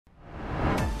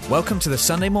Welcome to the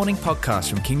Sunday morning podcast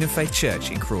from Kingdom Faith Church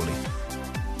in Crawley.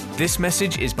 This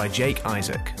message is by Jake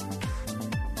Isaac.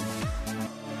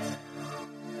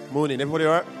 Morning, everybody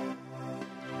all right?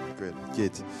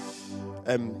 Good.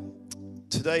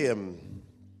 Today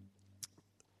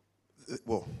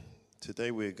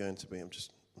we're going to be, I'm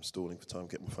stalling for time,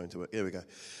 get my phone to work. Here we go.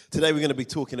 Today we're going to be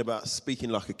talking about speaking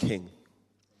like a king.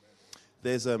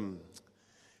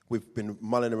 We've been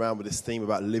mulling around with this theme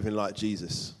about living like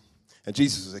Jesus. And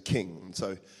Jesus was a king. And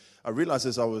so I realized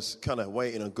as I was kind of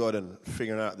waiting on God and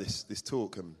figuring out this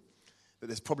talk, that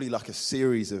there's probably like a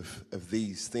series of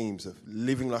these themes of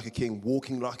living like a king,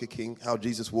 walking like a king, how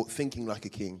Jesus walked, thinking like a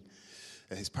king,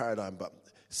 and his paradigm. But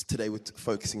today we're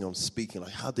focusing on speaking.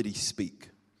 Like, how did he speak?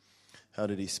 How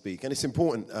did he speak? And it's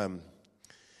important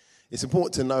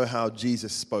to know how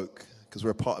Jesus spoke, because we're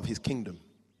a part of his kingdom.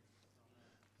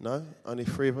 No? Only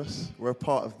three of us? We're a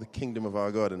part of the kingdom of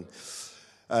our God.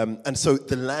 And so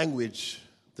the language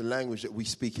that we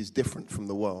speak is different from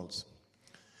the world's.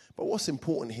 But what's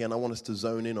important here, and I want us to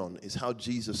zone in on, is how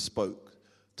Jesus spoke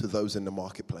to those in the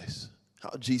marketplace.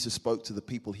 How Jesus spoke to the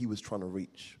people he was trying to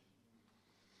reach.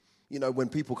 You know, when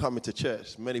people come into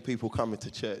church, many people come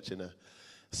into church, and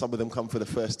some of them come for the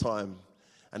first time,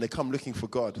 and they come looking for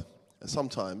God. And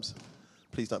sometimes,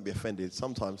 please don't be offended,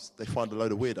 sometimes they find a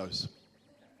load of weirdos.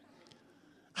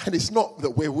 And it's not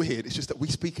that we're weird, it's just that we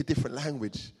speak a different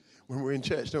language when we're in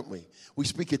church, don't we? We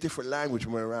speak a different language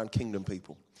when we're around kingdom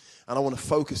people. And I want to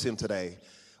focus in today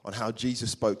on how Jesus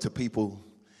spoke to people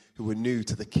who were new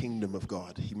to the kingdom of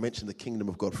God. He mentioned the kingdom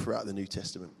of God throughout the New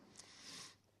Testament.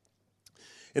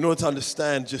 In order to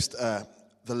understand just the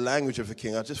language of the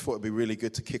king, I just thought it'd be really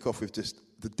good to kick off with just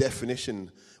the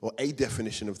definition, or a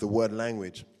definition of the word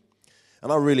language.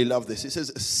 And I really love this. It says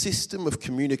a system of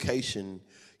communication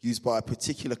used by a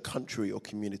particular country or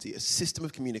community. A system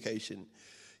of communication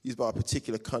used by a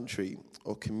particular country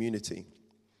or community.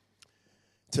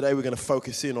 Today we're going to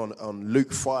focus in on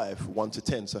Luke 5, 1 to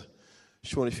 10. So,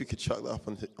 Sean, if you could chuck that up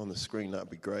on the screen, that would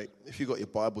be great. If you've got your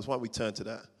Bibles, why don't we turn to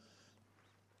that?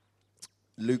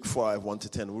 Luke 5, 1 to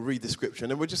 10. We'll read the scripture,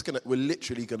 and then we're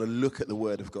literally going to look at the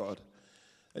Word of God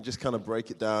and just kind of break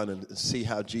it down and see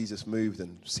how Jesus moved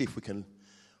and see if we can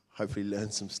hopefully learn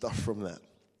some stuff from that.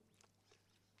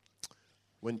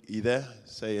 When you there?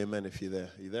 Say amen if you're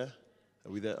there. Are you there?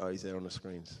 Are we there? Oh, he's there on the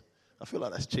screens. I feel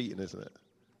like that's cheating, isn't it?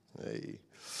 Hey.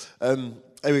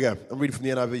 Here we go. I'm reading from the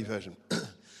NIV version. It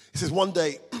says, one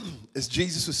day, as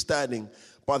Jesus was standing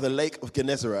by the lake of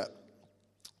Gennesaret,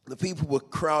 the people were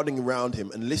crowding around him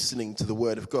and listening to the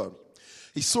word of God.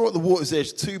 He saw at the water's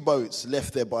edge 2 boats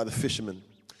left there by the fishermen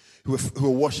who were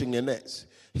washing their nets.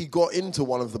 He got into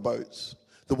one of the boats,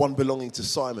 the one belonging to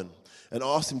Simon, and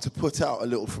asked him to put out a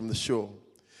little from the shore.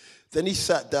 Then he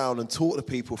sat down and taught the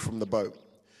people from the boat.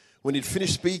 When he'd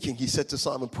finished speaking, he said to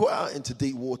Simon, "Put out into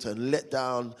deep water and let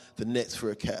down the nets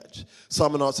for a catch."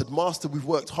 Simon answered, "Master, we've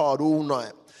worked hard all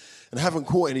night and haven't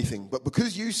caught anything, but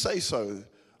because you say so,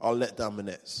 I'll let down the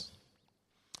nets."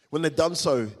 When they'd done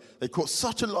so, they caught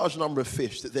such a large number of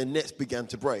fish that their nets began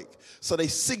to break. So they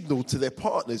signaled to their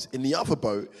partners in the other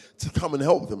boat to come and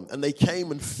help them. And they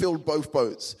came and filled both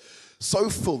boats, so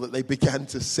full that they began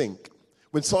to sink.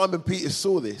 When Simon Peter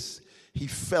saw this, he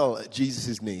fell at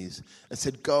Jesus' knees and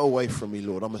said, "Go away from me,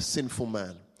 Lord, I'm a sinful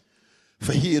man."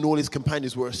 For he and all his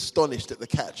companions were astonished at the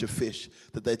catch of fish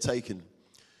that they'd taken.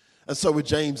 And so were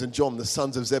James and John, the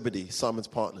sons of Zebedee, Simon's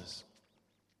partners.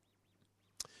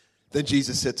 Then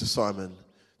Jesus said to Simon,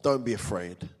 "Don't be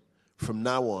afraid. From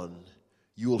now on,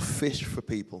 you will fish for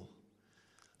people."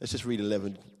 Let's just read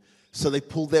 11. So they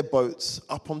pulled their boats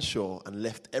up on shore and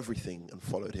left everything and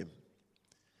followed him.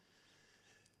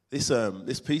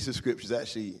 This piece of scripture is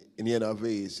actually, in the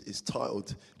NIV, is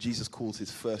titled, Jesus Calls His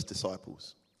First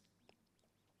Disciples.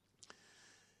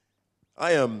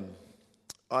 One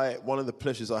of the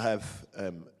pleasures I have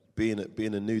being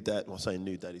a new dad. Well, saying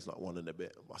new dad, he's like one and a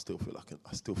bit. I still feel like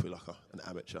an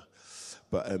amateur.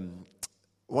 But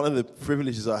one of the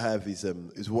privileges I have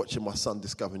is watching my son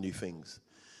discover new things.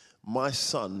 My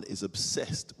son is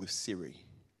obsessed with Siri.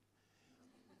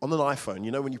 On an iPhone,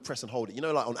 you know when you press and hold it, you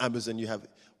know, like on Amazon you have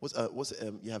what's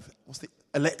the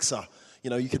Alexa? You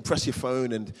know, you can press your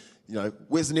phone and, you know,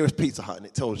 where's the nearest Pizza Hut, and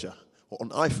it tells you. Well, on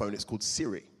iPhone it's called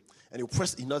Siri, and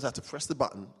he knows how to press the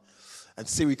button, and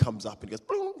Siri comes up and he goes,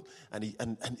 boom, and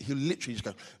he'll literally just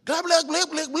go, blah blah blah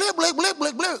blah blah blah blah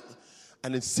blah blah,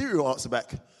 and then Siri will answer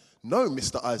back, no,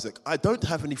 Mr. Isaac, I don't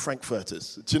have any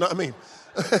Frankfurters. Do you know what I mean?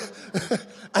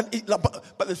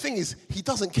 But the thing is, he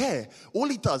doesn't care. All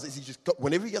he does is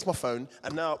whenever he gets my phone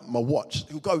and now my watch,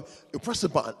 he'll press a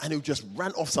button and he'll just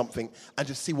rant off something and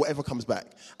just see whatever comes back.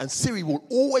 And Siri will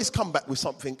always come back with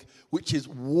something which is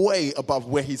way above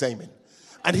where he's aiming.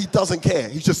 And he doesn't care.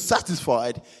 He's just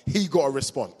satisfied he got a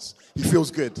response. He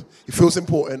feels good. He feels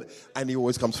important. And he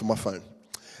always comes for my phone.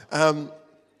 And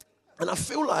I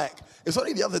feel like it's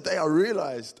only the other day I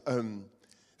realized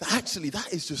that actually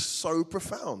that is just so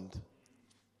profound.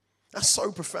 That's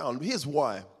so profound. Here's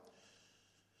why.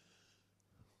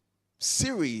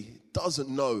 Siri doesn't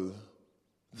know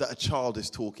that a child is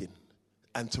talking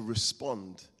and to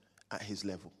respond at his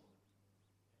level.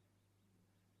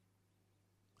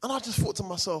 And I just thought to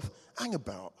myself, hang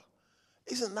about,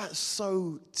 isn't that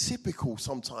so typical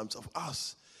sometimes of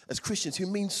us as Christians who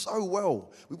mean so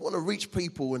well? We want to reach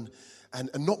people and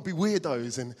not be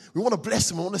weirdos, and we want to bless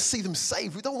them, we want to see them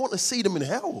saved. We don't want to see them in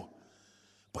hell.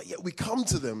 But yet we come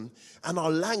to them and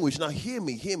our language, now hear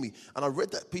me. And I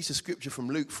read that piece of scripture from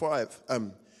Luke 5,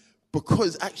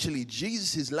 because actually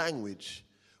Jesus' language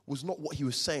was not what he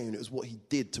was saying, it was what he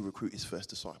did to recruit his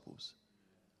first disciples.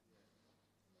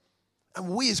 And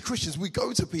we as Christians, we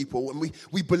go to people and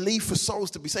we believe for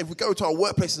souls to be saved. We go to our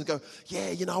workplaces and go,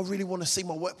 yeah, I really want to see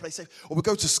my workplace saved. Or we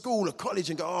go to school or college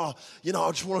and go, I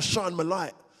just want to shine my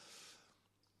light.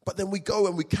 But then we go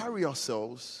and we carry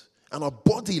ourselves and our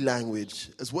body language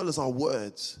as well as our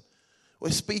words. We're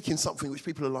speaking something which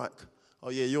people are like, oh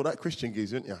yeah, you're that Christian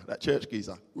geezer, aren't you? That church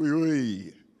geezer.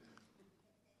 Wee.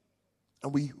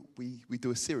 And we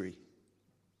do a Siri.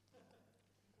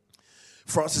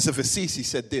 Francis of Assisi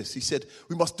said this. He said,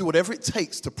 we must do whatever it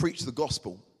takes to preach the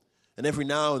gospel and every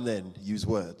now and then use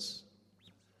words.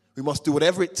 We must do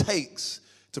whatever it takes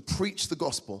to preach the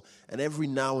gospel and every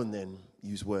now and then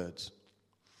use words.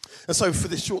 And so for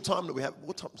this short time that we have,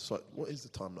 what is the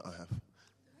time that I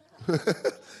have?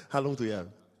 How long do we have?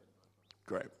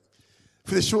 Great.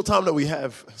 For this short time that we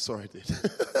have, sorry I did.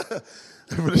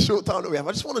 For the short time that we have,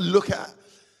 I just want to look at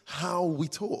how we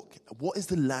talk. What is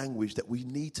the language that we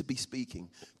need to be speaking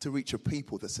to reach a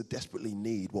people that so desperately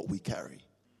need what we carry?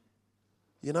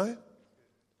 You know?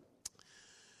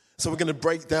 So we're going to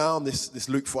break down this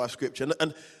Luke 5 scripture.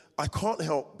 And I can't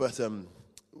help but,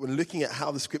 when looking at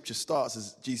how the scripture starts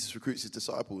as Jesus recruits his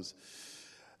disciples,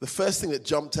 the first thing that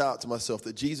jumped out to myself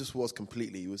that Jesus was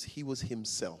completely was he was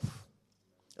himself.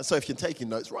 And so if you're taking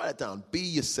notes, write it down. Be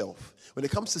yourself. When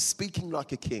it comes to speaking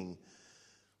like a king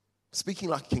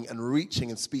and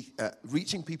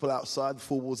reaching people outside the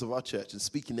four walls of our church and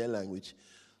speaking their language,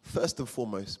 first and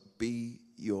foremost, be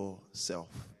yourself.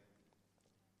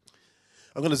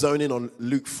 I'm going to zone in on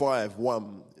Luke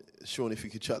 5:1. Sean, if you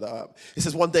could shut that up. It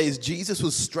says, one day as Jesus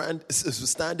was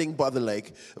standing by the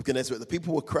lake of Gennesaret, the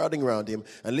people were crowding around him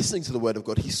and listening to the word of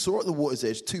God. He saw at the water's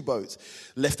edge 2 boats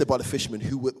left there by the fishermen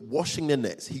who were washing their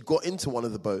nets. He got into one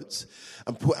of the boats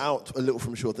and put out a little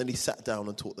from shore. Then he sat down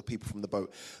and taught the people from the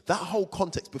boat. That whole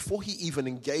context, before he even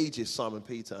engages Simon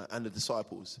Peter and the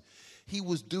disciples, he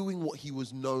was doing what he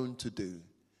was known to do.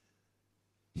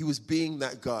 He was being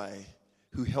that guy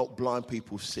who helped blind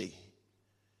people see,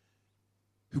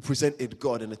 who presented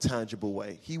God in a tangible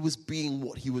way. He was being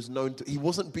what he was known to. He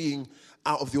wasn't being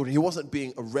out of the ordinary. He wasn't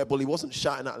being a rebel. He wasn't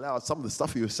shouting out loud. Some of the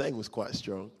stuff he was saying was quite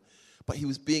strong. But he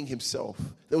was being himself.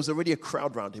 There was already a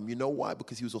crowd around him. You know why?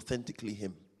 Because he was authentically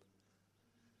him.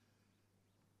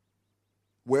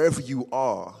 Wherever you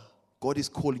are, God is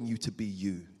calling you to be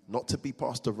you. Not to be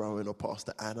Pastor Rowan or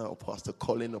Pastor Anna or Pastor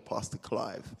Colin or Pastor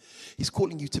Clive. He's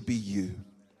calling you to be you.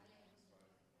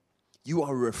 You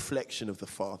are a reflection of the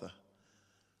Father.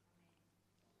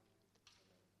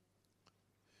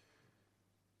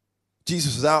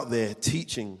 Jesus was out there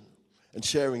teaching and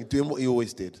sharing, doing what he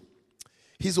always did.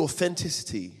 His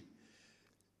authenticity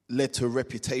led to a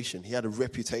reputation. He had a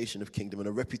reputation of kingdom and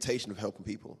a reputation of helping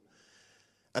people.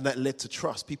 And that led to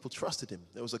trust. People trusted him.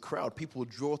 There was a crowd. People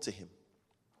would draw to him.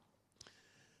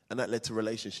 And that led to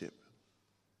relationship.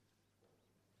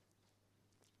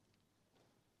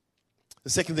 The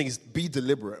second thing is be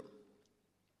deliberate.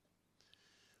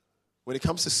 When it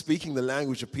comes to speaking the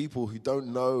language of people who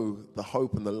don't know the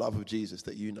hope and the love of Jesus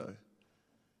that you know,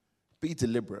 be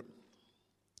deliberate.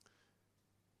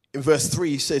 In verse 3,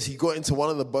 he says he got into one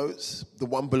of the boats, the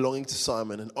one belonging to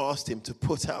Simon, and asked him to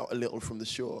put out a little from the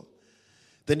shore.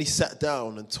 Then he sat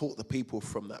down and taught the people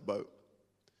from that boat.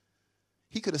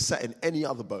 He could have sat in any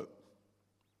other boat.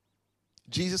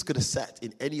 Jesus could have sat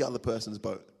in any other person's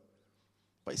boat.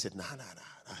 But he said, nah,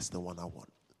 that's the one I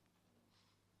want.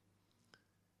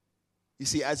 You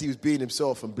see, as he was being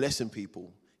himself and blessing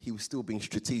people, he was still being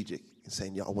strategic in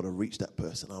saying, yeah, I want to reach that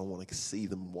person. I want to see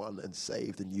them won and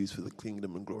saved and used for the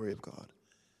kingdom and glory of God.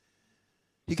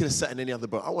 He could have sat in any other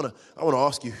boat. I want to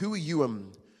ask you, who are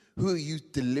you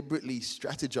deliberately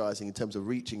strategizing in terms of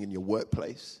reaching in your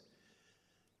workplace,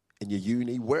 in your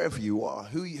uni, wherever you are?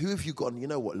 Who have you gone, you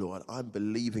know what, Lord, I'm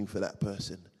believing for that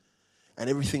person. And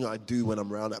everything I do when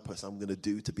I'm around that person, I'm going to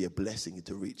do to be a blessing and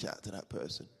to reach out to that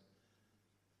person.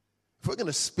 If we're going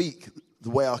to speak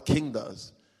the way our King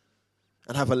does,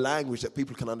 and have a language that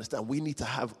people can understand, we need to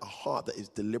have a heart that is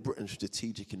deliberate and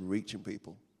strategic in reaching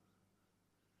people.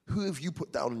 Who have you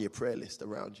put down on your prayer list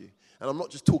around you? And I'm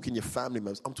not just talking your family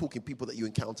members. I'm talking people that you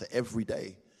encounter every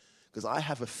day. Because I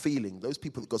have a feeling those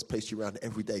people that God's placed you around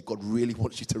every day, God really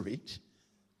wants you to reach.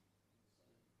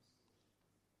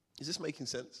 Is this making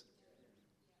sense?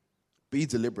 Be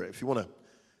deliberate. If you want to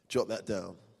jot that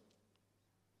down.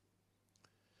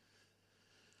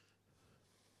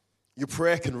 Your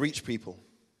prayer can reach people.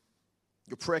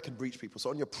 Your prayer can reach people. So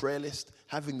on your prayer list,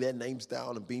 having their names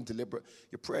down and being deliberate,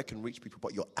 your prayer can reach people,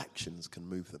 but your actions can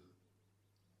move them.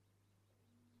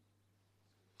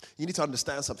 You need to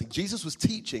understand something. Jesus was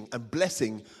teaching and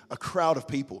blessing a crowd of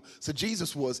people. So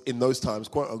Jesus was, in those times,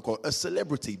 quote unquote, a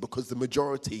celebrity because the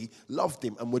majority loved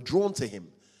him and were drawn to him.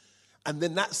 And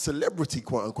then that celebrity,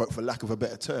 quote unquote, for lack of a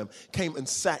better term, came and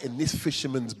sat in this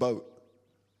fisherman's boat.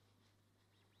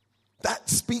 That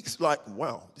speaks like,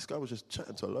 wow, this guy was just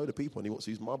chatting to a load of people and he wants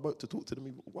to use my boat to talk to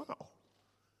them. Wow.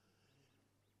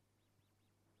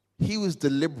 He was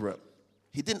deliberate.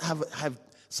 He didn't have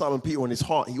Simon Peter on his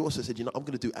heart. He also said, I'm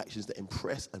going to do actions that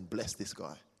impress and bless this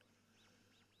guy.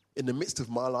 In the midst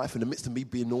of my life, in the midst of me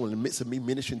being normal, in the midst of me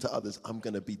ministering to others, I'm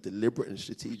going to be deliberate and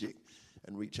strategic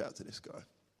and reach out to this guy.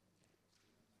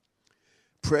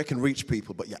 Prayer can reach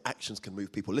people, but your actions can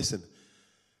move people. Listen.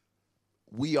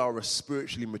 We are a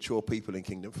spiritually mature people in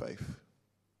Kingdom Faith.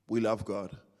 We love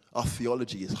God. Our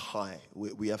theology is high.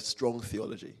 We have strong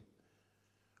theology.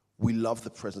 We love the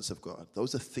presence of God.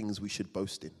 Those are things we should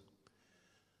boast in.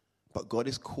 But God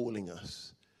is calling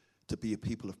us to be a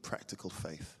people of practical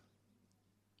faith.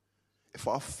 If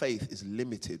our faith is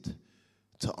limited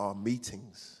to our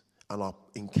meetings and our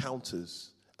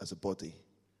encounters as a body,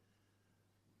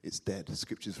 it's dead. The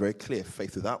scripture is very clear.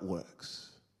 Faith without works,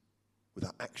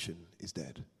 without action, is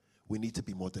dead. We need to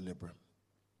be more deliberate.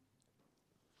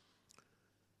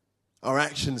 Our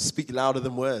actions speak louder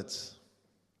than words,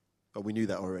 but we knew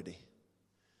that already.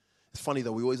 It's funny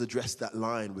though, we always address that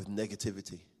line with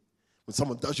negativity. When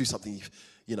someone does you something,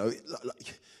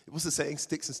 what's the saying?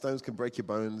 Sticks and stones can break your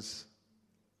bones.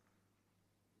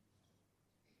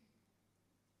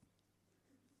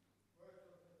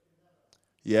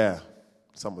 Yeah,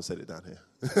 someone said it down here.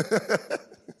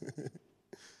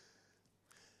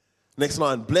 Next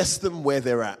line, bless them where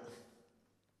they're at.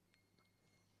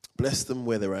 Bless them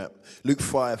where they're at. Luke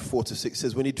 5:4-6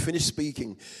 says, when he'd finished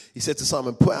speaking, he said to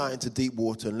Simon, put out into deep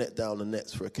water and let down the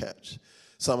nets for a catch.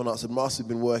 Simon answered, Master, we've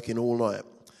been working all night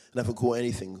and haven't caught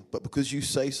anything, but because you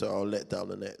say so, I'll let down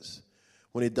the nets.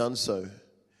 When he'd done so,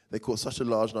 they caught such a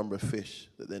large number of fish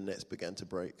that their nets began to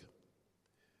break.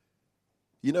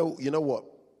 You know what?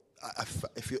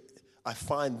 I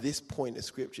find this point of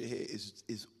scripture here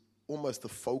is almost the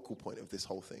focal point of this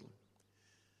whole thing.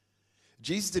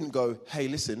 Jesus didn't go, hey,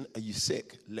 listen, are you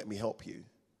sick? Let me help you.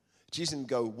 Jesus didn't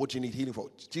go, what do you need healing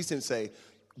for? Jesus didn't say,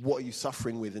 what are you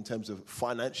suffering with in terms of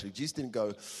financially? Jesus didn't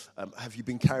go, have you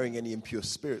been carrying any impure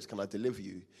spirits? Can I deliver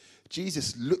you?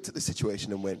 Jesus looked at the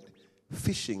situation and went,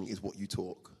 fishing is what you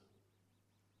talk.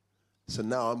 So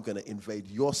now I'm going to invade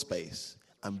your space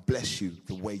and bless you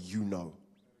the way you know.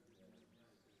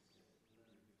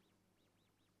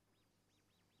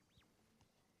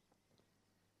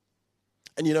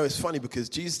 And it's funny because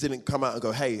Jesus didn't come out and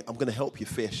go, hey, I'm going to help you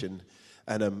fish. And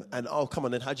oh, come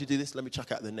on, then how'd you do this? Let me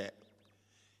chuck out the net.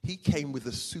 He came with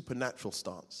a supernatural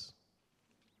stance.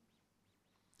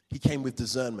 He came with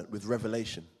discernment, with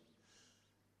revelation.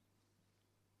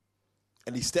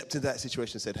 And he stepped into that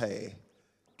situation and said, hey,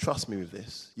 trust me with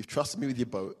this. You've trusted me with your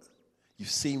boat. You've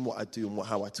seen what I do and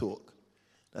how I talk.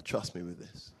 Now trust me with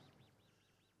this.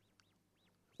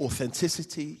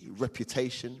 Authenticity,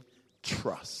 reputation,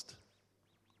 trust.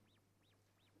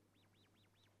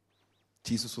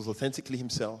 Jesus was authentically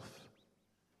himself.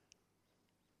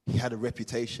 He had a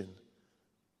reputation.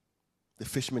 The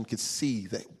fishermen could see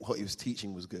that what he was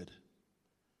teaching was good.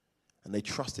 And they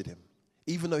trusted him.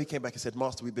 Even though he came back and said,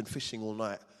 Master, we've been fishing all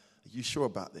night. Are you sure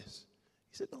about this?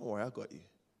 He said, don't worry, I got you.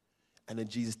 And then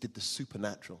Jesus did the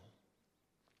supernatural.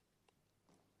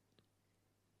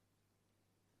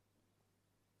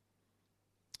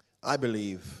 I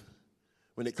believe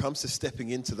when it comes to stepping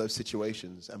into those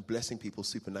situations and blessing people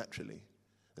supernaturally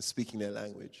and speaking their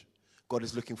language, God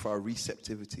is looking for our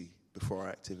receptivity before our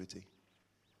activity.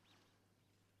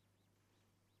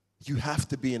 You have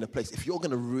to be in a place, if you're going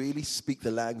to really speak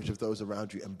the language of those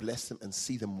around you and bless them and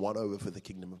see them won over for the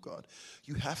kingdom of God,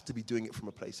 you have to be doing it from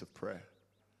a place of prayer.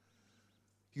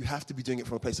 You have to be doing it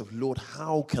from a place of, Lord,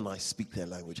 how can I speak their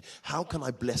language? How can I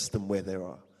bless them where they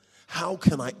are? How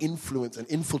can I influence and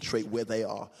infiltrate where they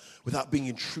are without being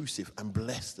intrusive and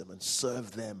bless them and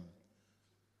serve them?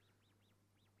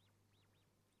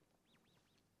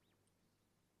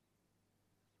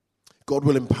 God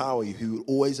will empower you. He will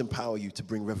always empower you to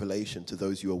bring revelation to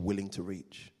those you are willing to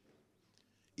reach,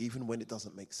 even when it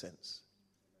doesn't make sense.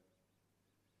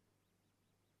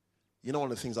 You know,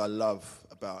 one of the things I love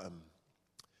about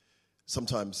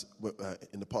sometimes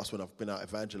in the past when I've been out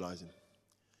evangelizing,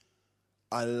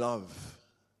 I love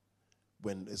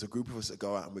when there's a group of us that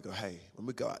go out and we go, hey, when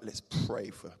we go out, let's pray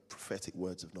for prophetic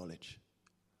words of knowledge.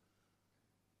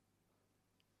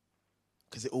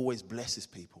 Because it always blesses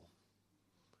people.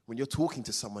 When you're talking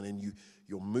to someone and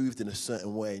you're moved in a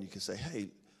certain way and you can say, hey,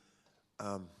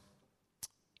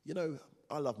 you know,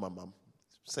 I love my mum.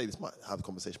 Say this, might have a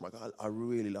conversation. I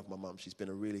really love my mum. She's been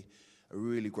a really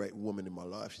great woman in my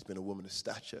life. She's been a woman of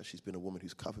stature. She's been a woman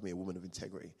who's covered me, a woman of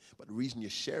integrity. But the reason you're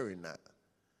sharing that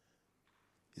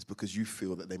is because you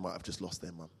feel that they might have just lost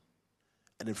their mum.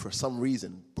 And then for some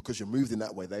reason, because you're moved in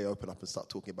that way, they open up and start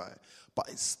talking about it. But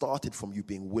it started from you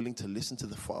being willing to listen to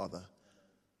the Father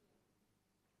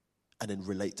and then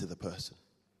relate to the person.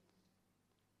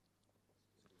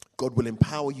 God will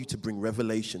empower you to bring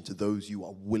revelation to those you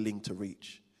are willing to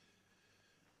reach.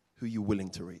 Who are you willing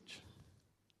to reach?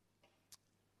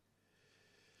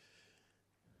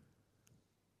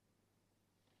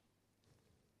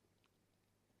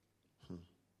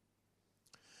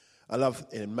 I love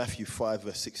in Matthew 5,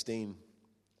 verse 16.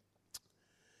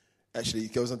 Actually,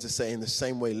 it goes on to say, in the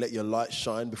same way, let your light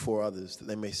shine before others, that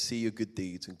they may see your good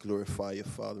deeds and glorify your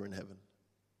Father in heaven.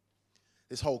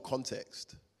 This whole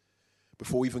context,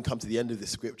 before we even come to the end of this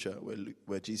scripture,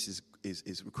 where Jesus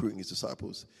is recruiting his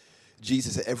disciples,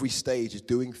 Jesus at every stage is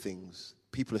doing things.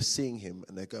 People are seeing him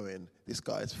and they're going, this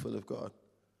guy is full of God.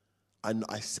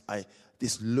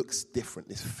 This looks different.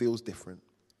 This feels different.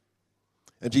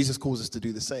 And Jesus calls us to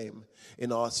do the same.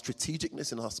 In our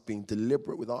strategicness, in us being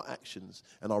deliberate with our actions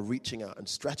and our reaching out and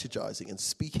strategizing and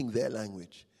speaking their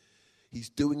language, he's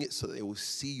doing it so that they will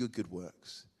see your good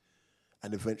works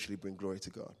and eventually bring glory to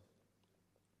God.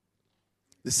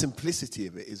 The simplicity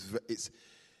of it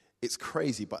it's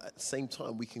crazy, but at the same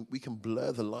time, we can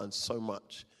blur the lines so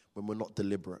much when we're not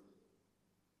deliberate.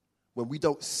 When we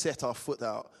don't set our foot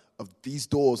out of these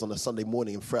doors on a Sunday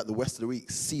morning and throughout the rest of the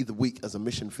week, see the week as a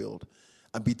mission field,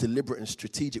 and be deliberate and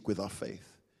strategic with our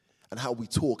faith and how we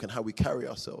talk and how we carry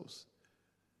ourselves,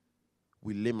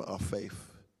 we limit our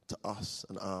faith to us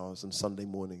and ours and Sunday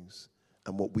mornings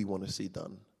and what we want to see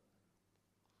done.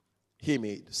 Hear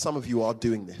me, some of you are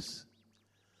doing this.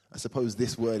 I suppose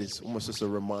this word is almost just a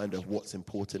reminder of what's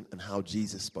important and how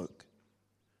Jesus spoke.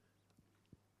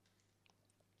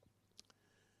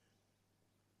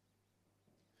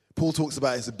 Paul talks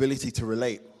about his ability to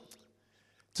relate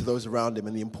to those around him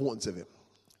and the importance of it.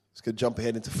 Let's go jump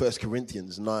ahead into 1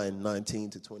 Corinthians 9, 19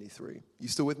 to 23. You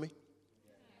still with me?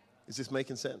 Is this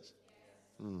making sense?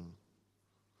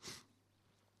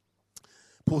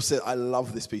 Paul said, I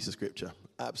love this piece of scripture.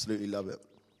 Absolutely love it.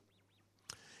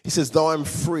 He says, though I'm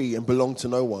free and belong to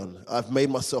no one, I've made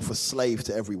myself a slave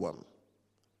to everyone.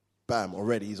 Bam,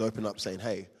 already he's opened up saying,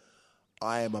 hey,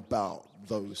 I am about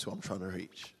those who I'm trying to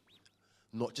reach.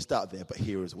 Not just out there, but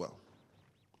here as well.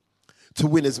 To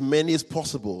win as many as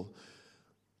possible.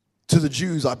 To the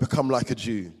Jews, I become like a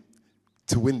Jew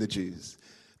to win the Jews.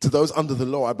 To those under the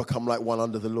law, I become like one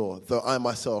under the law, though I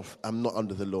myself am not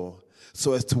under the law,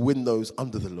 so as to win those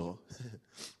under the law.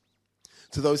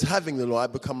 To those having the law, I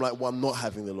become like one not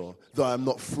having the law, though I am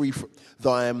not free from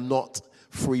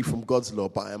God's law,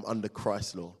 but I am under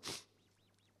Christ's law,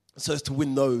 so as to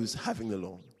win those having the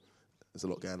law. There's a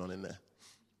lot going on in there.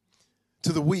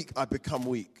 To the weak, I become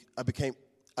weak. I became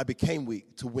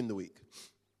weak to win the weak.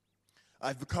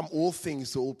 I've become all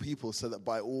things to all people so that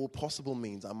by all possible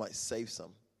means I might save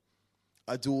some.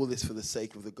 I do all this for the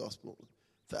sake of the gospel,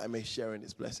 that I may share in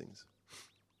its blessings.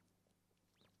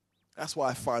 That's why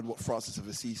I find what Francis of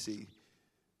Assisi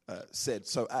said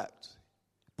so apt.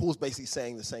 Paul's basically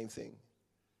saying the same thing.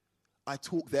 I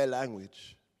talk their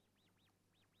language.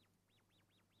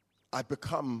 I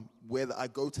become where I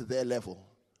go to their level,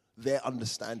 their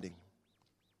understanding.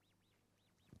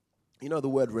 You know, the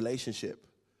word relationship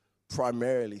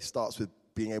primarily starts with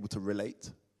being able to relate.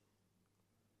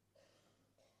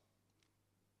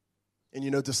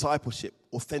 And discipleship,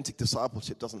 authentic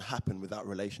discipleship doesn't happen without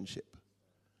relationship.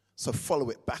 So follow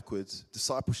it backwards,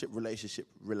 discipleship, relationship,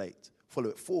 relate. Follow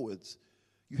it forwards,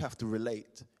 you have to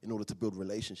relate in order to build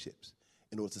relationships,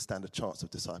 in order to stand a chance of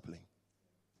discipling.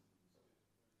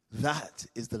 That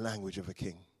is the language of a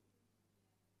king.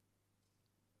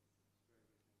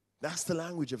 That's the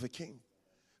language of a king.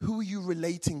 Who are you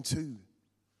relating to?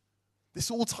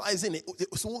 This all ties in.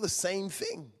 It's all the same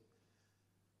thing.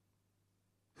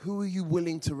 Who are you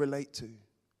willing to relate to?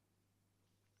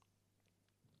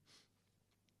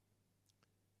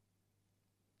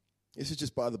 This is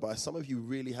just by the by. Some of you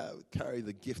really carry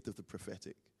the gift of the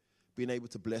prophetic, being able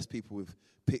to bless people with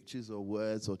pictures or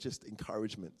words or just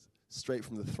encouragement straight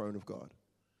from the throne of God.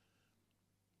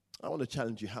 I want to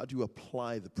challenge you. How do you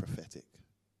apply the prophetic?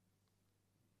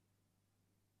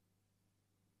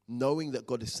 Knowing that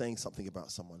God is saying something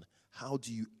about someone, how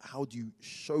do you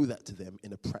show that to them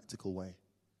in a practical way?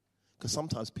 Because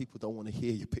sometimes people don't want to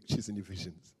hear your pictures and your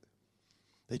visions.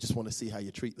 They just want to see how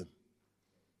you treat them.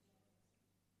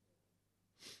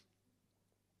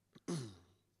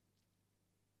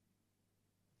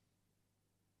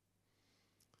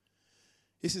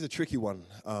 This is a tricky one.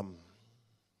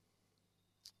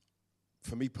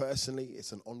 For me personally,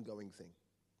 it's an ongoing thing.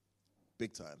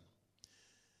 Big time.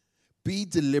 Be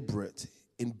deliberate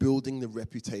in building the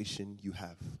reputation you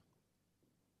have.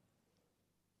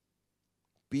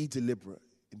 Be deliberate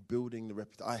in building the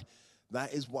reputation.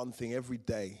 That is one thing every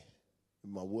day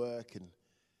in my work, and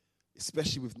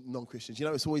especially with non-Christians.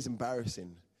 It's always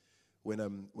embarrassing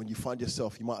when you find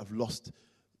yourself, you might have lost,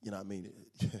 you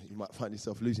might find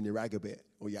yourself losing your rag a bit,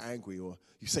 or you're angry, or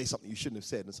you say something you shouldn't have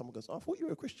said, and someone goes, "Oh, I thought you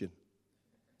were a Christian."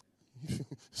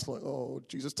 It's like, "Oh,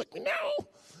 Jesus, take me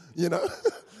now,"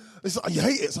 It's like, you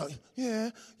hate it. It's like,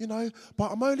 yeah,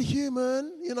 but I'm only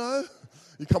human,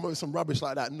 You come up with some rubbish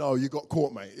like that. No, you got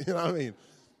caught, mate. You know what I mean?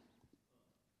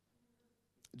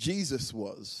 Jesus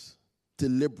was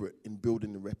deliberate in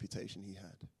building the reputation he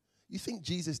had. You think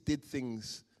Jesus did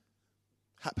things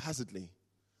haphazardly?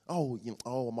 Oh,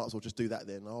 I might as well just do that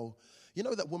then. Oh,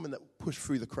 that woman that pushed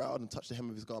through the crowd and touched the hem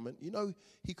of his garment?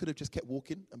 He could have just kept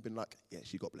walking and been like, yeah,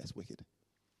 she got blessed, wicked.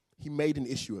 He made an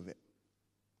issue of it.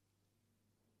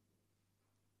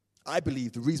 I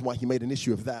believe the reason why he made an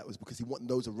issue of that was because he wanted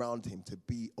those around him to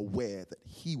be aware that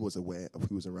he was aware of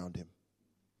who was around him.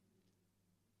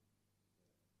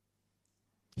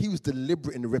 He was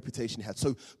deliberate in the reputation he had.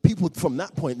 So people from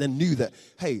that point then knew that,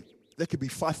 hey, there could be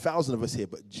 5,000 of us here,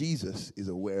 but Jesus is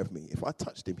aware of me. If I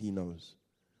touched him, he knows.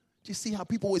 Do you see how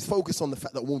people always focus on the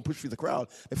fact that a woman pushed through the crowd?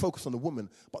 They focus on the woman.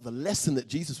 But the lesson that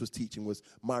Jesus was teaching was,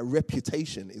 my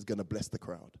reputation is going to bless the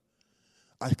crowd.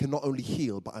 I can not only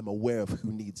heal, but I'm aware of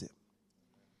who needs it.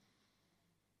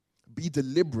 Be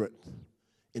deliberate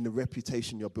in the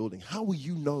reputation you're building. How are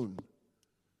you known?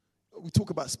 We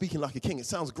talk about speaking like a king. It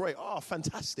sounds great. Oh,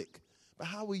 fantastic. But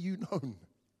how are you known?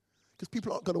 Because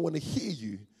people aren't going to want to hear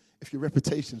you if your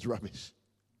reputation's rubbish.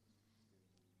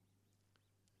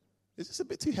 Is this a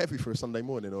bit too heavy for a Sunday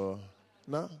morning or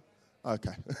no?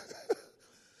 Okay.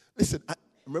 Listen,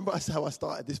 remember how I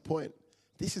started this point?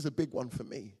 This is a big one for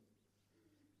me.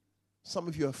 Some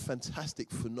of you are fantastic,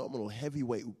 phenomenal,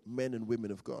 heavyweight men and women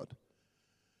of God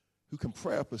who can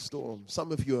pray up a storm.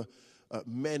 Some of you are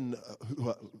men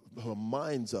whose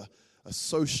minds are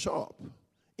so sharp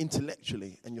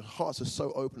intellectually, and your hearts are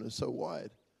so open and so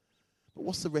wide. But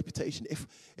what's the reputation?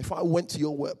 If I went to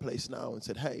your workplace now and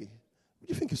said, hey, what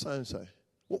do you think of so-and-so?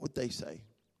 What would they say?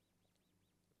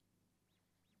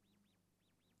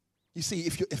 You see,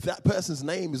 if that person's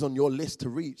name is on your list to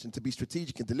reach and to be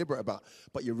strategic and deliberate about,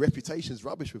 but your reputation's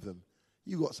rubbish with them,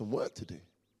 you've got some work to do.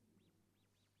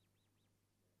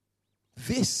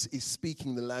 This is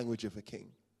speaking the language of a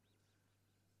king.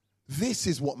 This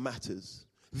is what matters.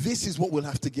 This is what we'll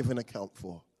have to give an account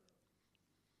for.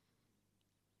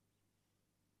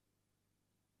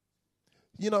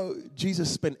 Jesus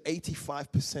spent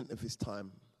 85% of his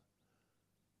time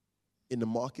in the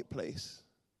marketplace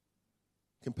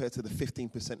compared to the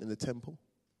 15% in the temple.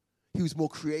 He was more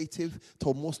creative,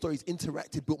 told more stories,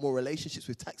 interacted, built more relationships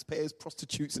with taxpayers,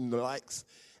 prostitutes, and the likes.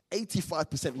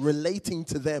 85% relating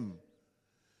to them.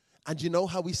 And you know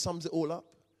how he sums it all up?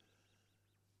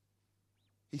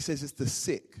 He says it's the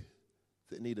sick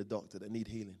that need a doctor, that need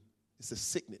healing. It's the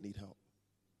sick that need help.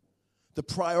 The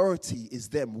priority is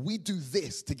them. We do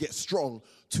this to get strong,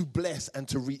 to bless, and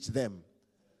to reach them.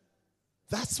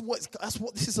 That's what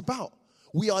this is about.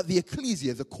 We are the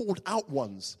ecclesia, the called out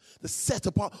ones, the set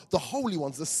apart, the holy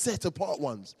ones, the set apart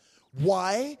ones.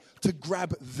 Why? To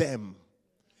grab them.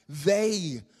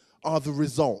 They are the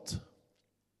result.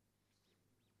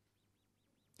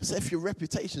 Because if your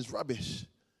reputation's rubbish,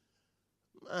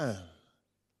 man,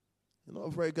 you're not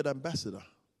a very good ambassador.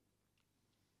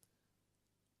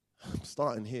 I'm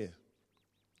starting here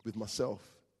with myself.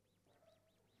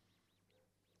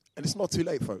 And it's not too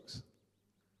late, folks.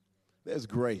 There's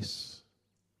grace.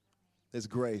 There's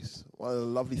grace. One of the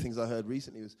lovely things I heard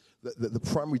recently was that the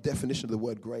primary definition of the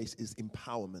word grace is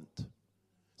empowerment.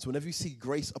 So whenever you see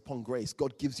grace upon grace,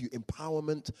 God gives you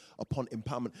empowerment upon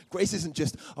empowerment. Grace isn't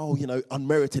just,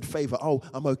 unmerited favor. Oh,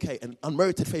 I'm okay. And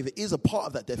unmerited favor is a part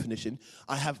of that definition.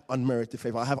 I have unmerited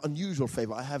favor. I have unusual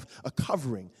favor. I have a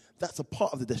covering. That's a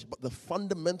part of the definition. But the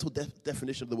fundamental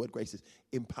definition of the word grace is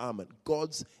empowerment.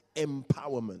 God's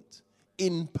empowerment.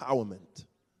 Empowerment.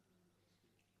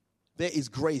 There is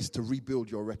grace to rebuild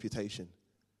your reputation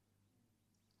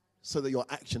so that your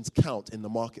actions count in the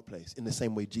marketplace in the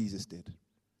same way Jesus did.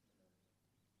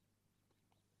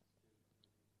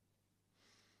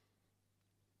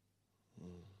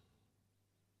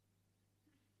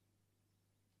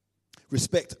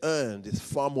 Respect earned is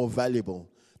far more valuable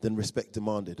than respect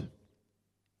demanded.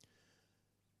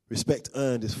 Respect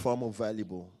earned is far more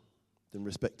valuable than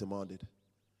respect demanded.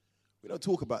 We don't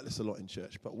talk about this a lot in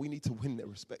church, but we need to win their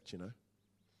respect,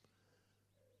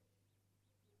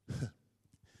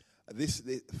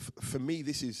 For me,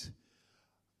 this is,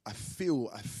 I feel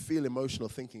emotional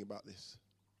thinking about this.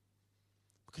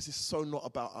 Because it's so not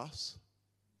about us.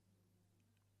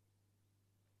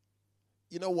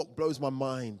 You know what blows my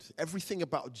mind? Everything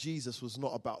about Jesus was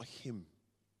not about him.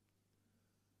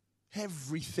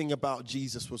 Everything about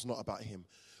Jesus was not about him.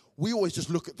 We always just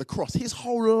look at the cross. His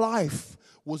whole life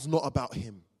was not about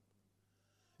him.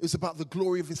 It was about the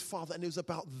glory of his Father, and it was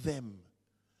about them.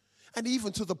 And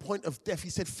even to the point of death, he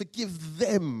said, forgive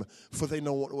them, for they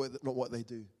know not what they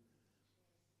do.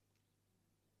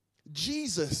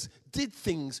 Jesus did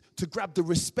things to grab the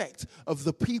respect of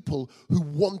the people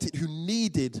who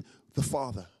needed the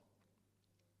Father.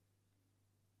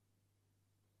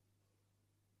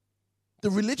 The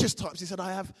religious types, he said,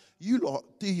 you lot,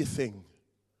 do your thing.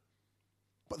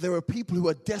 But there are people who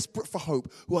are desperate for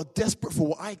hope, who are desperate for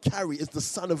what I carry as the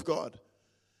Son of God.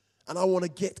 And I want to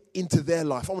get into their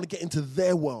life. I want to get into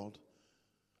their world.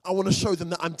 I want to show them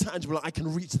that I'm tangible, I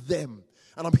can reach them.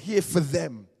 And I'm here for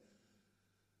them.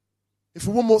 If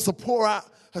a woman wants to pour out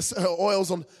her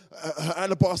oils on her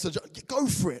alabaster jar, go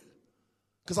for it.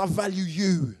 Because I value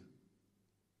you.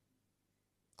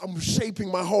 I'm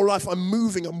shaping my whole life. I'm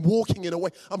moving. I'm walking in a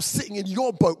way. I'm sitting in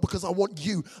your boat because I want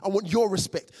you. I want your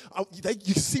respect.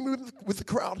 You see me with the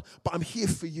crowd, but I'm here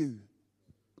for you.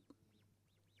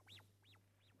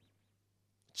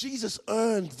 Jesus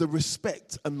earned the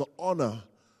respect and the honor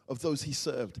of those he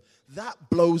served. That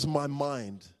blows my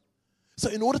mind. So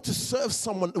in order to serve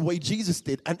someone the way Jesus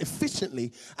did and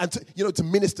efficiently, and to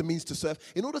minister means to serve,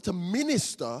 in order to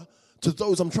minister to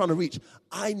those I'm trying to reach,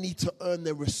 I need to earn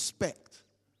their respect.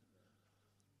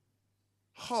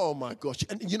 Oh my gosh.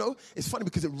 And it's funny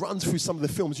because it runs through some of the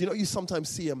films. You sometimes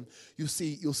see you'll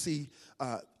see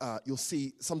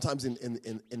sometimes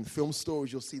in film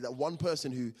stories, you'll see that one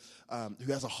person who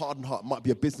has a hardened heart, might be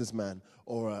a businessman,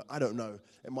 or I don't know,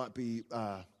 it might be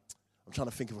I'm trying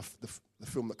to think of the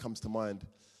film that comes to mind.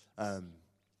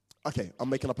 Okay, I'm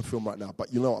making up a film right now,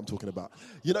 but you know what I'm talking about.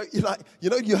 You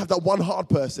have that one hard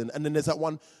person, and then there's that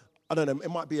one, I don't know, it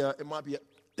might be a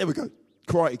there we go,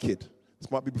 Karate Kid. This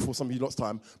might be before some of you lot's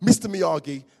time. Mr.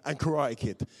 Miyagi and Karate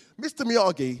Kid. Mr.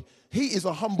 Miyagi, he is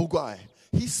a humble guy.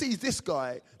 He sees this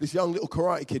guy, this young little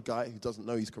Karate Kid guy, who doesn't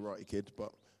know he's Karate Kid,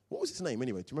 but what was his name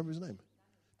anyway? Do you remember his name?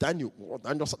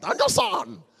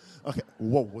 Daniel-san. Okay,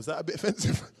 whoa, was that a bit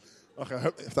offensive? Okay, I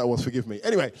hope if that was, forgive me.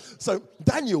 Anyway, so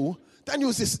Daniel's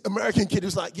this American kid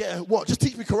who's like, yeah, what? Just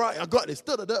teach me karate. I got this.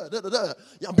 Da-da-da-da-da-da.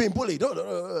 Yeah, I'm being bullied.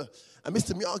 Da-da-da-da. And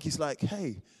Mr. Miyagi's like,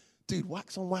 hey, dude,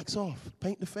 wax on, wax off.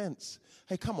 Paint the fence.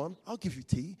 Hey, come on. I'll give you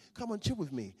tea. Come on, chill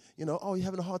with me. Oh, you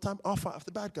having a hard time? I'll fight off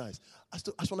the bad guys. I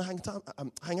just want to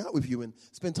hang out with you and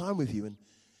spend time with you. And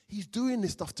he's doing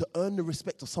this stuff to earn the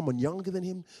respect of someone younger than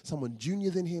him, someone junior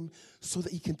than him, so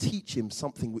that he can teach him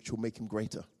something which will make him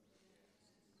greater.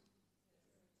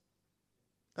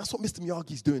 That's what Mr.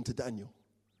 Miyagi's doing to Daniel.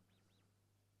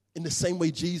 In the same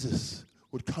way Jesus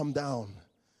would come down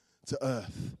to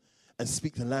earth and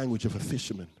speak the language of a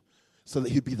fisherman so that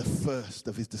he'd be the first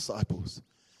of his disciples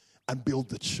and build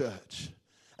the church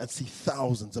and see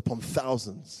thousands upon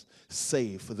thousands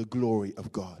saved for the glory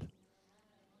of God.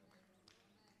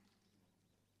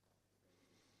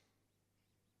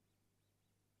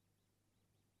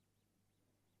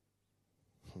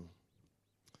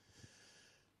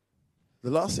 The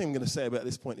last thing I'm going to say about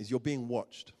this point is you're being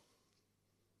watched.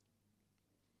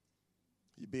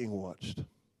 You're being watched.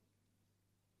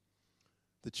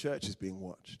 The church is being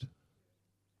watched.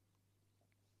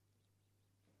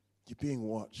 You're being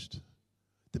watched.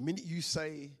 The minute you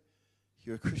say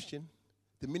you're a Christian,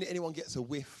 the minute anyone gets a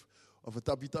whiff of a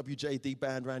WWJD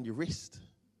band around your wrist,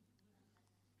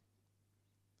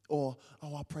 or,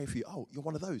 oh, I'll pray for you. Oh, you're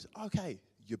one of those. Okay,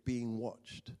 you're being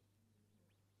watched.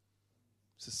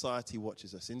 Society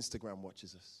watches us. Instagram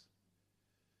watches us.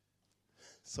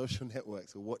 Social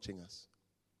networks are watching us.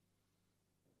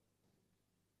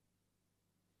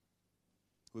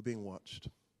 We're being watched.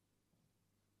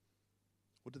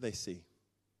 What do they see?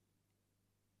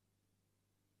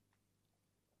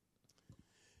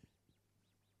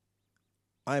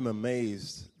 I am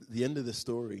amazed. At the end of the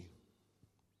story,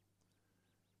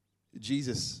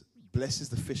 Jesus blesses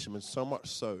the fishermen so much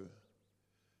so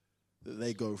that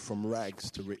they go from rags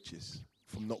to riches,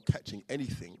 from not catching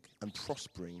anything and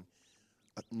prospering,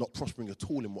 not prospering at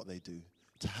all in what they do,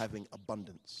 to having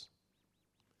abundance.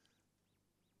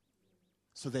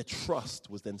 So their trust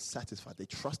was then satisfied. They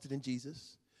trusted in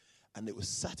Jesus, and it was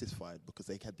satisfied because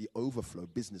they had the overflow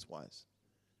business-wise.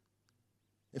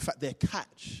 In fact, their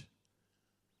catch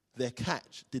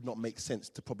did not make sense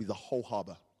to probably the whole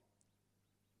harbor.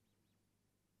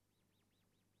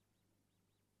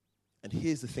 And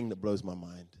here's the thing that blows my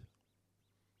mind.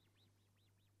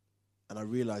 And I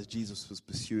realized Jesus was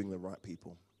pursuing the right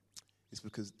people. It's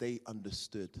because they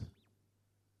understood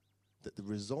that the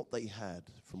result they had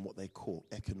from what they caught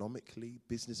economically,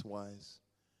 business-wise,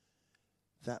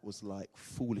 that was like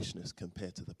foolishness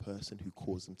compared to the person who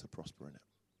caused them to prosper in it.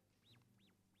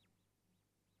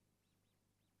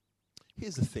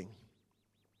 Here's the thing.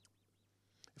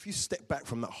 If you step back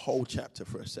from that whole chapter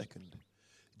for a second,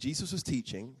 Jesus was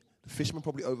teaching. The fisherman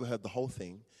probably overheard the whole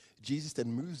thing. Jesus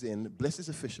then moves in, blesses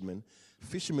the fisherman.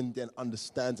 Fisherman then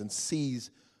understands and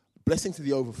sees blessing to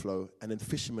the overflow, and then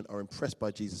fishermen are impressed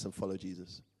by Jesus and follow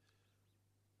Jesus.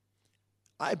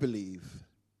 I believe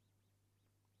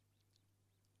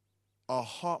our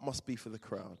heart must be for the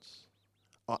crowds.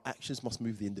 Our actions must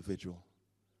move the individual.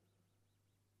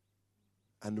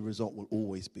 And the result will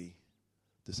always be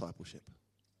discipleship.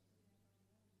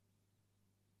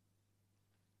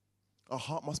 Our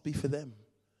heart must be for them.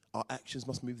 Our actions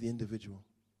must move the individual.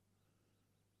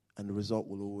 And the result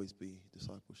will always be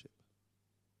discipleship.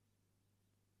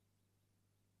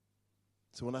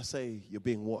 So when I say you're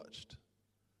being watched,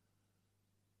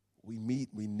 we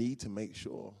need to make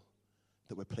sure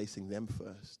that we're placing them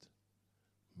first,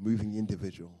 moving the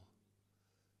individual,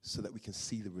 so that we can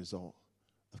see the result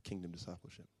of kingdom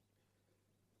discipleship.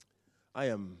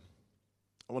 I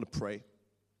want to pray.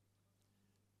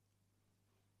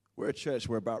 We're a church,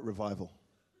 we're about revival.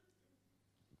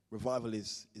 Revival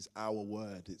is our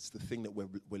word. It's the thing that we're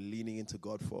leaning into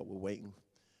God for. We're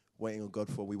waiting on God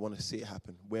for. We want to see it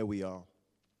happen where we are.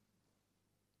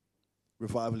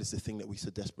 Revival is the thing that we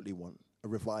so desperately want. A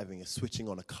reviving, a switching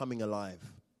on, a coming alive.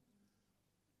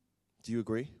 Do you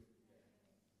agree?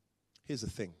 Here's the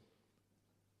thing.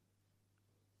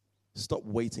 Stop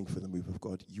waiting for the move of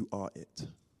God. You are it.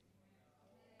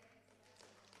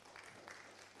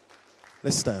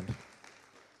 Let's stand.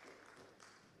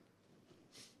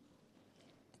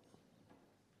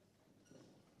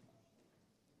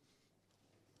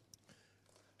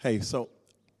 Hey, so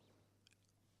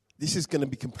this is going to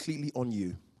be completely on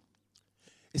you.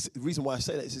 The reason why I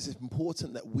say that is it's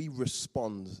important that we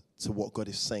respond to what God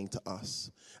is saying to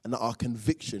us and that our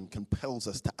conviction compels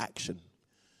us to action.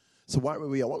 So why don't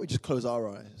we just close our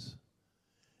eyes?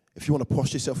 If you want to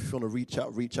posture yourself, if you want to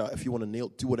reach out. If you want to kneel,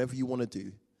 do whatever you want to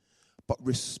do. But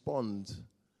respond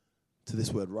to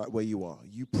this word right where you are.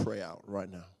 You pray out right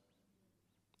now.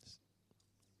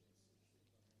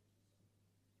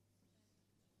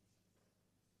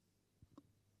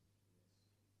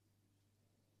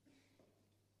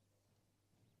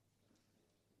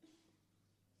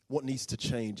 What needs to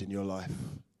change in your life?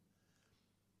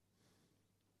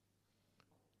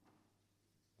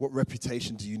 What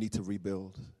reputation do you need to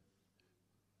rebuild?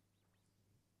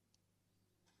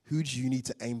 Who do you need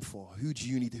to aim for?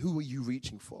 Who are you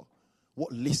reaching for?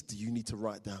 What list do you need to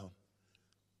write down?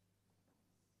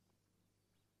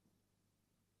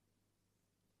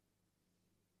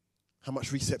 How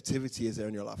much receptivity is there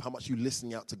in your life? How much are you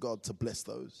listening out to God to bless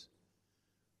those?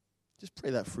 Just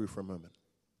pray that through for a moment.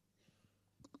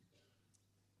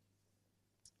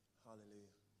 Hallelujah.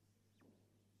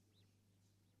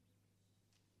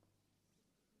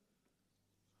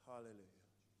 Hallelujah.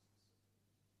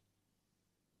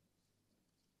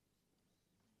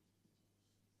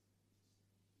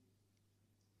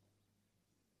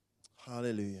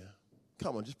 Hallelujah.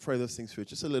 Come on, just pray those things through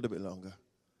just a little bit longer.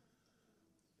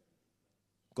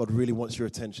 God really wants your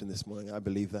attention this morning. I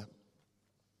believe that.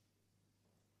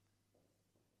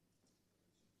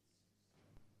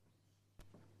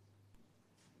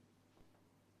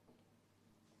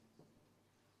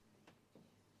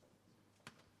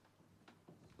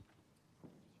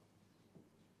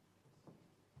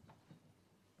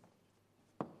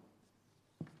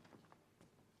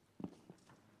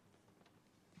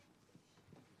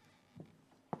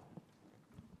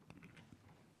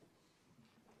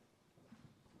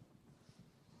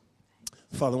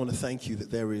 Father, I want to thank you that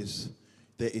there is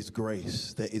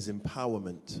grace, there is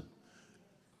empowerment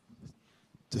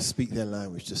to speak their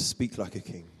language, to speak like a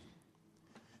king.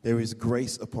 There is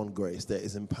grace upon grace. There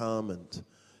is empowerment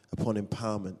upon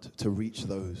empowerment to reach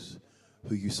those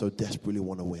who you so desperately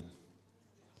want to win.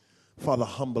 Father,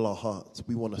 humble our hearts.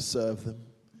 We want to serve them.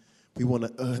 We want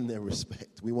to earn their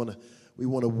respect. We want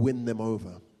to win them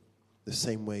over the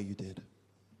same way you did.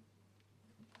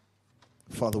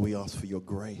 Father, we ask for your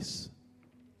grace.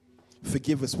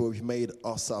 Forgive us where we've made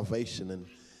our salvation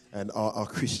and our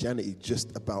Christianity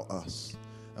just about us,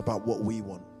 about what we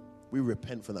want. We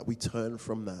repent from that. We turn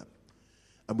from that.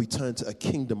 And we turn to a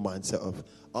kingdom mindset of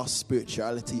our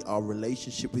spirituality, our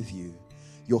relationship with you.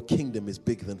 Your kingdom is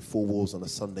bigger than 4 walls on a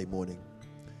Sunday morning.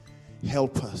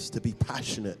 Help us to be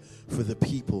passionate for the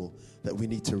people that we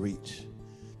need to reach.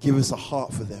 Give us a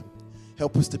heart for them.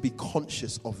 Help us to be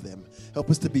conscious of them. Help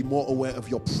us to be more aware of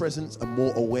your presence and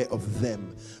more aware of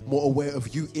them. More aware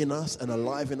of you in us and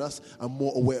alive in us and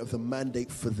more aware of the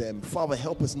mandate for them. Father,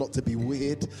 help us not to be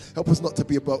weird. Help us not to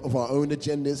be of our own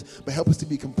agendas, but help us to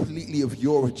be completely of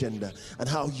your agenda and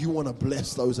how you want to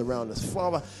bless those around us.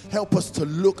 Father, help us to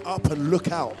look up and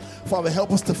look out. Father,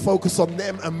 help us to focus on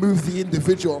them and move the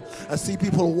individual and see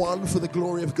people won for the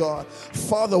glory of God.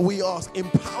 Father, we ask,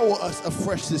 empower us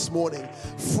afresh this morning.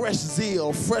 Fresh zeal,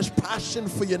 fresh passion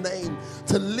for your name,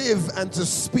 to live and to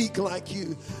speak like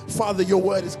you. Father, your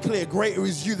word is clear. Greater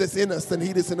is you that's in us than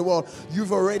he that's in the world.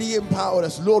 You've already empowered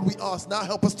us. Lord, we ask now,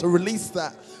 help us to release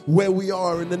that where we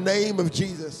are in the name of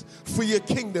Jesus. For your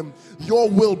kingdom, your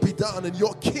will be done and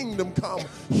your kingdom come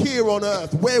here on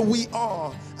earth, where we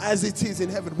are as it is in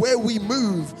heaven, where we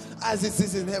move as it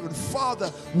is in heaven.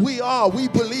 Father, we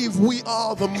believe we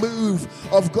are the move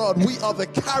of God. We are the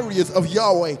carriers of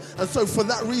Yahweh. And so for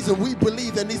that reason, we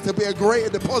believe there needs to be a greater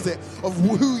deposit of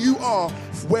who you are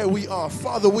where we are.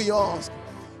 Father, we ask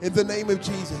in the name of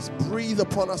Jesus, breathe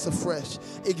upon us afresh,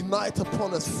 ignite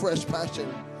upon us fresh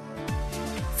passion.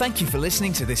 Thank you for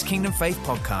listening to this Kingdom Faith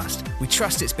podcast. We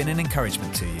trust it's been an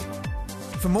encouragement to you.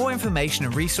 For more information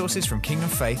and resources from Kingdom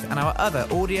Faith and our other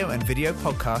audio and video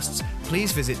podcasts,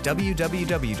 please visit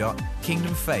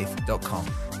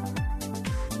www.kingdomfaith.com.